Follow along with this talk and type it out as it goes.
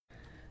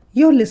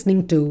You're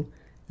listening to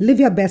Live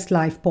Your Best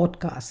Life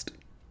podcast.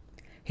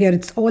 Here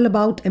it's all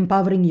about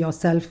empowering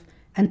yourself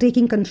and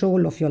taking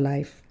control of your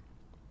life.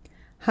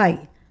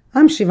 Hi,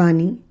 I'm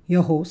Shivani,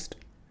 your host,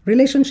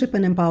 relationship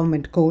and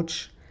empowerment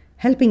coach,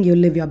 helping you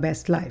live your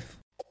best life.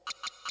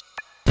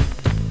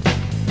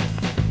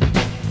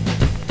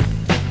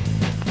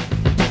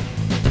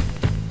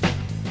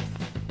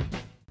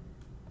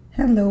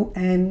 Hello,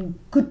 and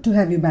good to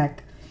have you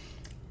back.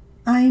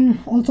 I'm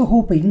also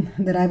hoping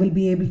that I will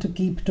be able to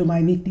keep to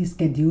my weekly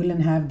schedule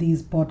and have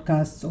these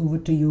podcasts over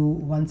to you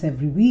once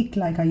every week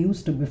like I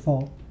used to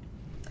before.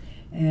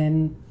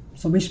 And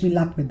so wish me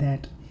luck with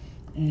that.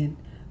 And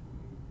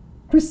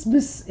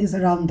Christmas is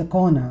around the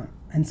corner,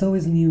 and so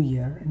is New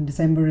Year, and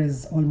December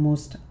is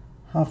almost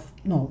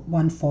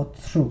 1/4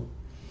 through.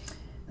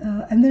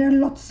 And there are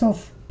lots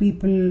of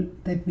people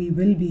that we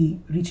will be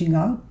reaching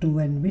out to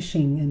and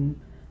wishing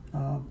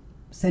and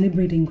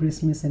celebrating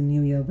Christmas and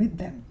New Year with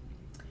them.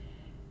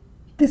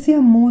 This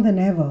year, more than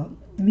ever,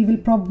 we will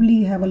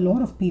probably have a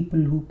lot of people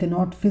who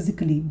cannot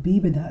physically be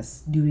with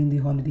us during the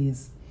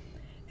holidays.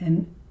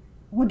 And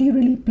what do you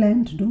really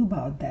plan to do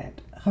about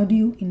that? How do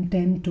you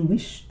intend to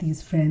wish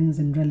these friends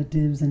and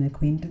relatives and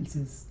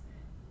acquaintances?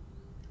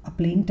 A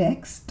plain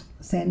text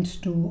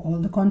sent to all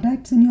the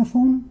contacts in your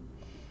phone?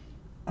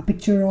 A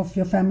picture of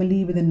your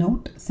family with a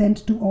note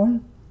sent to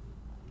all?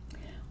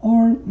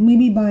 Or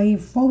maybe by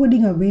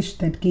forwarding a wish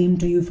that came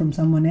to you from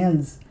someone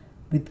else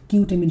with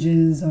cute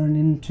images or an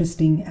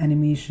interesting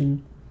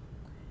animation?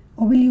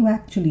 Or will you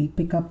actually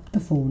pick up the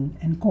phone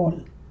and call?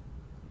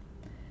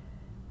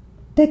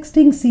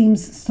 Texting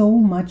seems so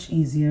much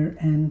easier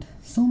and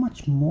so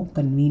much more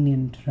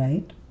convenient,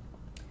 right?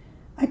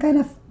 I kind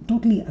of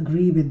totally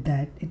agree with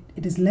that.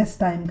 It is less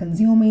time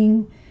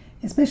consuming,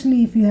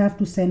 especially if you have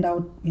to send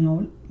out,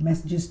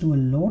 messages to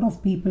a lot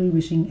of people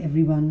wishing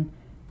everyone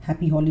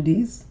happy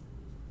holidays.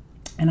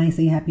 And I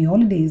say happy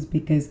holidays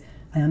because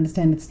I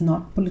understand it's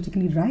not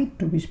politically right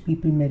to wish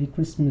people Merry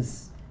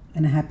Christmas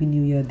and a Happy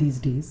New Year these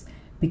days,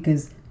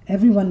 because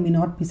everyone may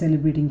not be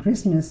celebrating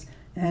Christmas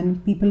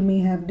and people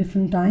may have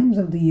different times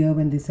of the year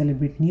when they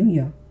celebrate New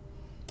Year.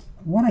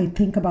 What I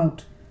think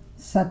about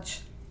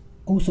such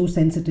so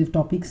sensitive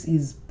topics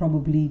is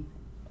probably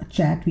a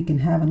chat we can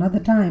have another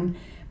time.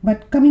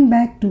 But coming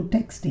back to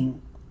texting,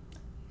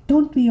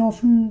 don't we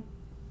often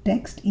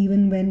text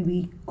even when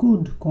we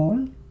could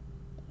call?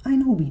 I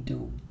know we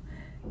do.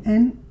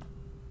 And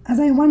as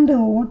I wonder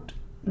what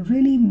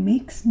really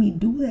makes me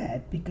do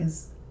that,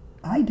 because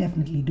I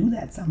definitely do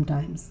that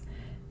sometimes,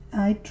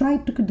 I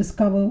tried to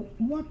discover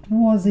what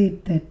was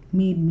it that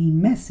made me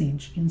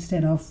message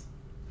instead of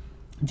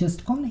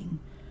just calling.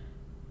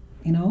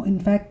 In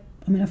fact,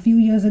 a few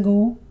years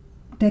ago,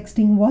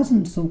 texting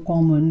wasn't so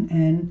common,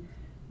 and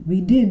we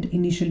did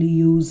initially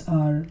use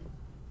our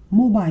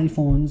mobile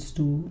phones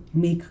to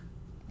make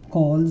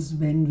calls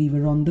when we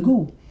were on the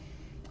go.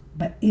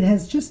 But it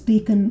has just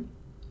taken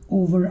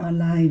over our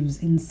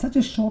lives in such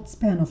a short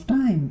span of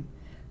time.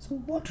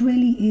 So what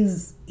really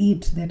is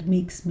it that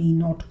makes me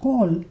not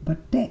call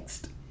but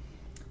text?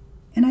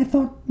 And I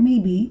thought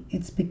maybe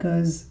it's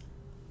because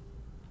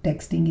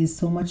texting is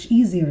so much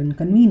easier and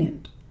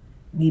convenient.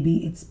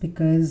 Maybe it's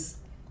because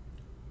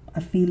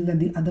I feel that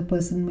the other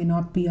person may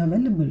not be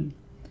available.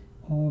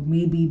 Or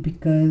maybe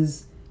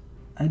because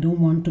I don't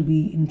want to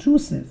be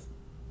intrusive.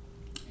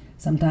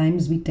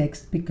 Sometimes we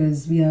text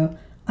because we are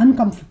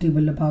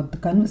uncomfortable about the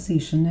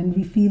conversation and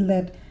we feel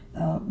that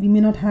we may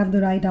not have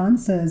the right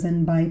answers,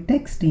 and by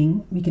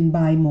texting we can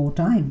buy more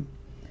time.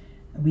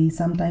 We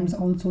sometimes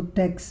also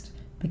text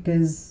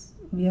because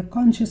we are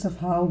conscious of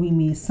how we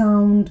may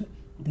sound.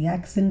 The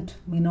accent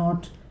may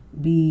not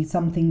be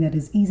something that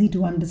is easy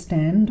to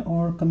understand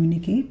or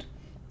communicate,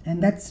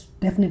 and that's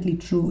definitely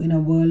true in a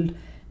world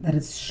that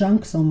has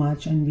shrunk so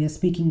much and we are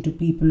speaking to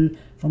people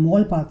from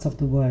all parts of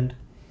the world.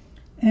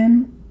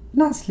 And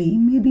lastly,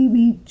 maybe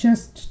we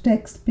just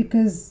text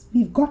because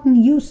we've gotten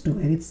used to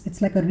it. It's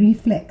like a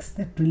reflex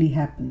that really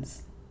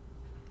happens.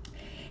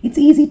 It's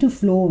easy to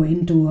flow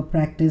into a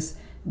practice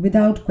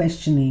without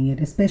questioning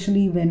it,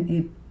 especially when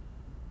it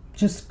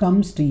just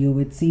comes to you.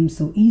 It seems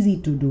so easy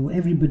to do.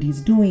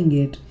 Everybody's doing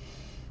it.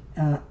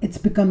 It's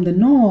become the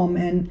norm,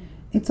 and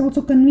it's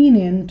also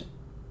convenient.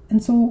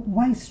 And so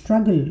why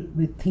struggle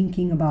with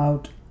thinking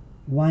about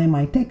why am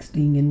I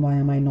texting and why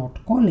am I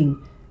not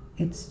calling?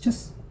 It's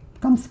just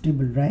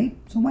comfortable, right?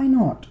 So why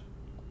not?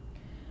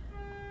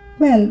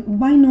 Well,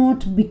 why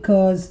not?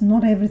 Because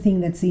not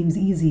everything that seems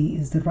easy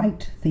is the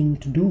right thing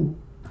to do.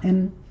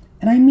 And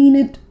I mean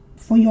it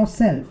for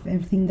yourself.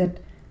 Everything that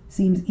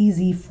seems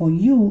easy for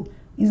you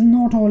is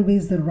not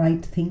always the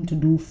right thing to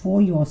do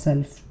for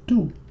yourself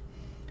too.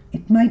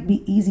 It might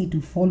be easy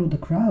to follow the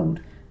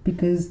crowd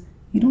because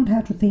you don't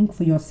have to think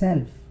for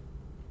yourself.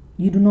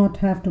 You do not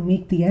have to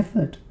make the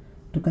effort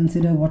to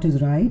consider what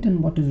is right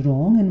and what is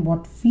wrong and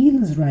what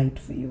feels right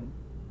for you.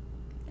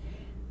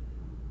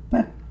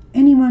 But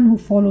anyone who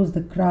follows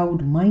the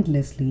crowd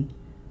mindlessly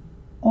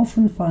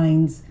often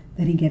finds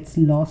that he gets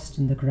lost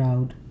in the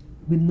crowd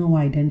with no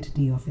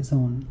identity of his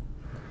own.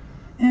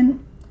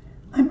 And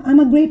I'm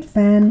a great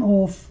fan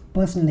of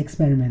personal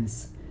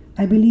experiments.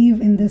 I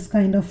believe in this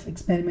kind of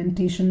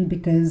experimentation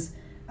because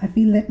I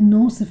feel that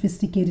no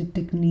sophisticated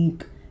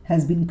technique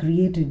has been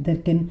created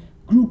that can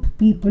group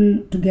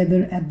people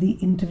together at the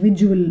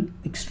individual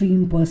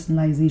extreme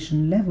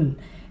personalization level,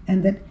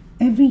 and that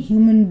every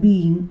human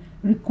being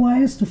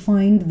requires to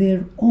find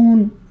their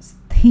own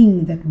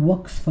thing that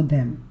works for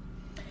them.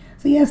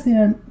 So yes,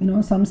 there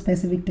are some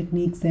specific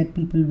techniques that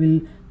people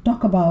will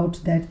talk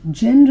about that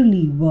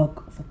generally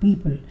work for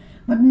people,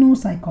 but no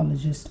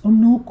psychologist or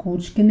no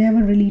coach can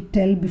ever really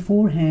tell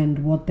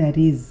beforehand what that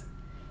is.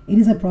 It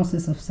is a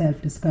process of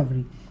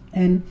self-discovery,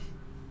 and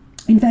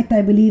in fact,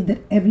 I believe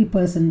that every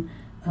person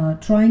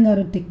trying out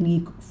a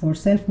technique for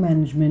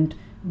self-management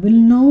will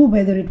know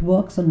whether it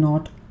works or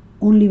not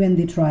only when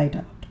they try it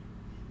out.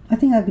 I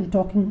think I've been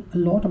talking a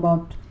lot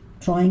about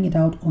trying it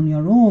out on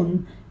your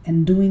own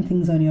and doing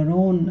things on your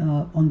own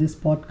on this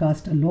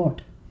podcast a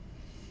lot.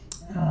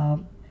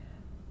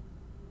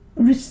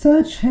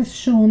 Research has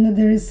shown that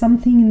there is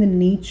something in the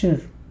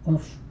nature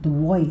of the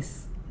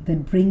voice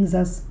that brings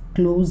us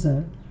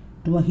closer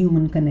to a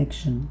human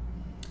connection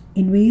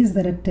in ways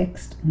that a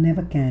text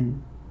never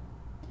can.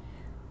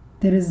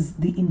 There is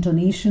the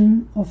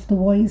intonation of the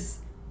voice,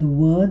 the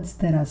words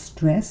that are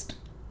stressed,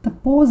 the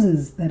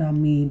pauses that are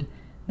made,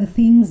 the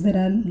things that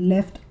are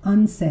left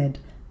unsaid,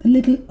 the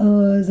little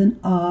ers and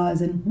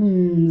ahs and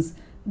hms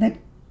that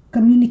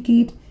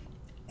communicate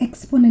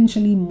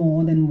exponentially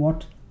more than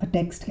what a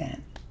text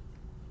can.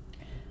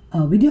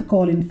 A video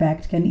call, in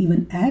fact, can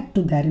even add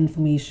to that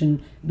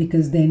information,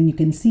 because then you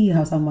can see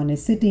how someone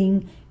is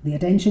sitting, the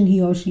attention he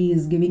or she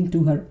is giving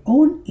to her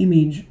own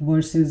image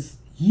versus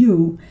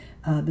you,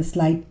 the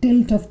slight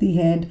tilt of the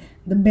head,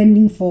 the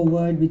bending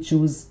forward, which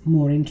shows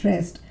more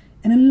interest,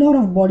 and a lot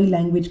of body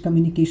language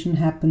communication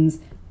happens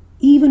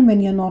even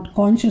when you're not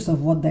conscious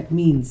of what that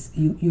means.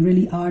 You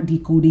really are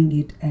decoding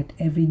it at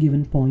every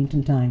given point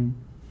in time.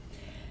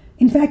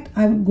 In fact,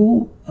 I would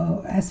go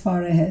as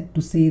far ahead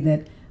to say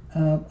that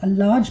a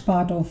large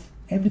part of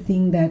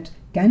everything that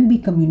can be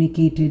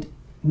communicated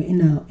in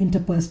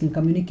interpersonal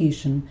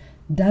communication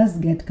does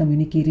get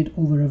communicated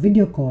over a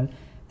video call,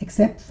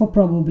 except for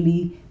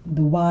probably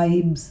the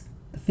vibes,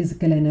 the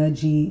physical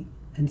energy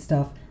and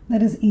stuff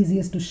that is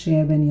easiest to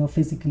share when you're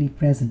physically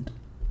present.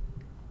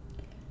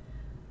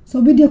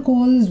 So video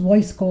calls,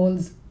 voice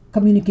calls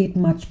communicate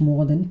much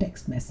more than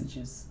text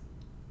messages.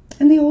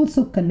 And they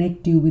also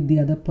connect you with the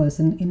other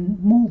person in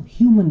more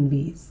human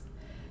ways.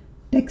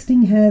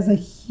 Texting has a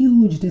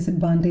huge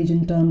disadvantage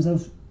in terms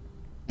of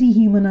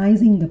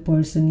dehumanizing the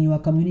person you are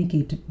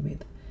communicating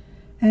with.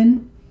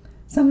 And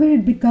somewhere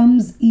it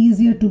becomes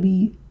easier to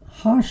be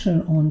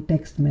harsher on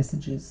text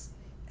messages,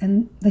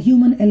 and the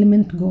human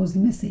element goes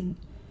missing,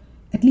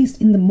 at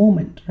least in the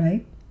moment,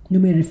 right? You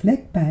may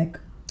reflect back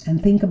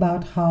and think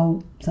about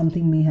how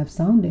something may have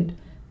sounded,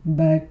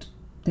 but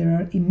there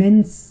are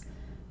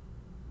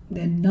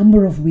a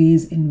number of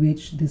ways in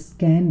which this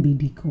can be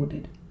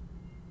decoded.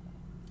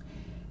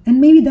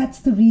 And maybe that's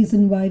the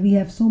reason why we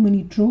have so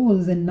many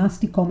trolls and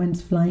nasty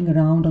comments flying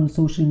around on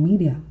social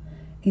media.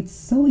 It's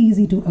so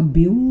easy to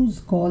abuse,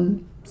 call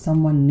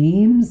someone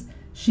names,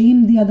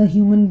 shame the other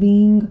human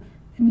being,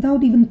 and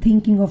without even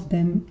thinking of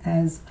them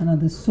as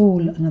another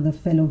soul, another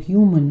fellow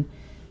human,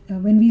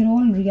 when we are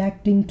all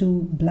reacting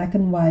to black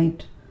and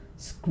white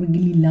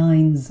squiggly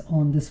lines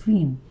on the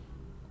screen.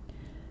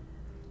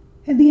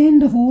 At the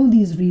end of all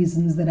these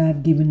reasons that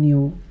I've given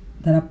you,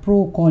 that are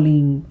pro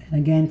calling and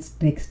against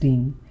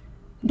texting,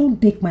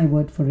 don't take my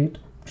word for it,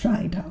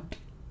 try it out.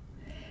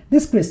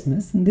 This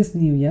Christmas and this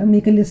New Year,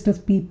 make a list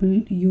of people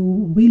you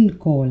will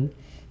call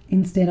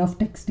instead of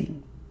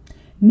texting.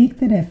 Make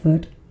that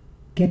effort,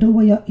 get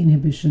over your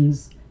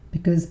inhibitions,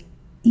 because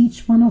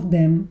each one of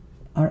them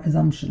are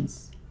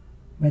assumptions.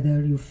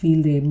 Whether you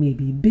feel they may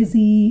be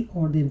busy,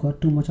 or they've got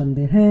too much on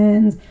their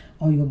hands,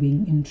 or you're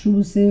being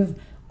intrusive,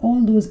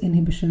 all those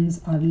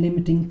inhibitions are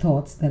limiting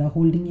thoughts that are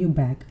holding you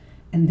back,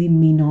 and they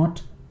may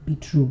not be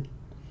true.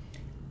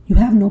 You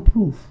have no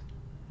proof.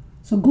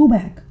 So go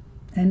back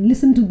and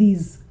listen to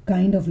these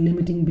kind of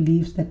limiting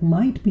beliefs that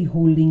might be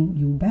holding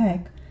you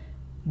back.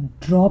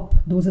 Drop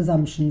those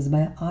assumptions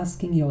by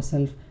asking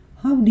yourself,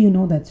 how do you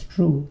know that's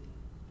true?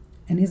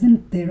 And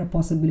isn't there a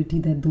possibility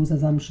that those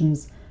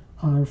assumptions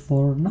are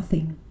for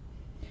nothing?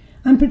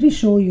 I'm pretty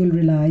sure you'll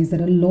realize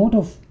that a lot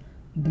of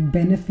the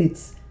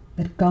benefits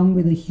that come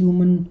with a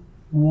human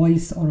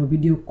voice or a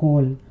video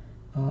call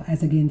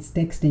as against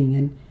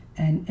texting,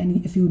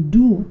 and if you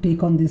do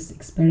take on this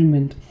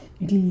experiment,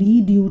 it'll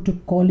lead you to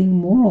calling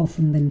more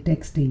often than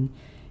texting.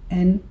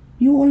 And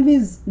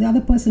the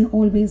other person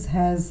always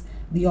has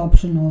the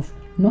option of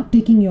not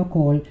taking your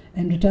call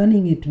and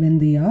returning it when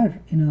they are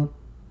in a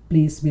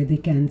place where they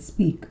can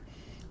speak.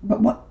 But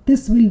what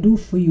this will do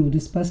for you,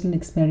 this personal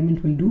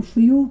experiment will do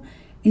for you,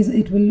 is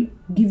it will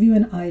give you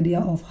an idea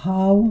of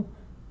how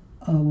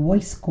a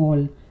voice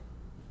call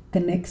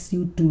connects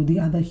you to the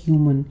other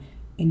human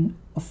in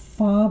a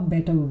far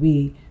better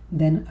way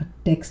than a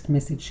text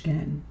message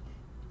can.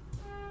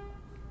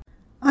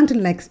 Until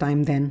next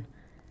time then,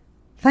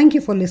 thank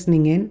you for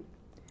listening in.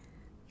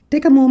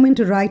 Take a moment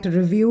to write a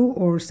review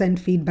or send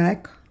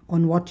feedback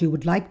on what you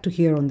would like to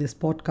hear on this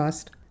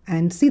podcast,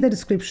 and see the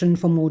description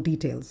for more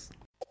details.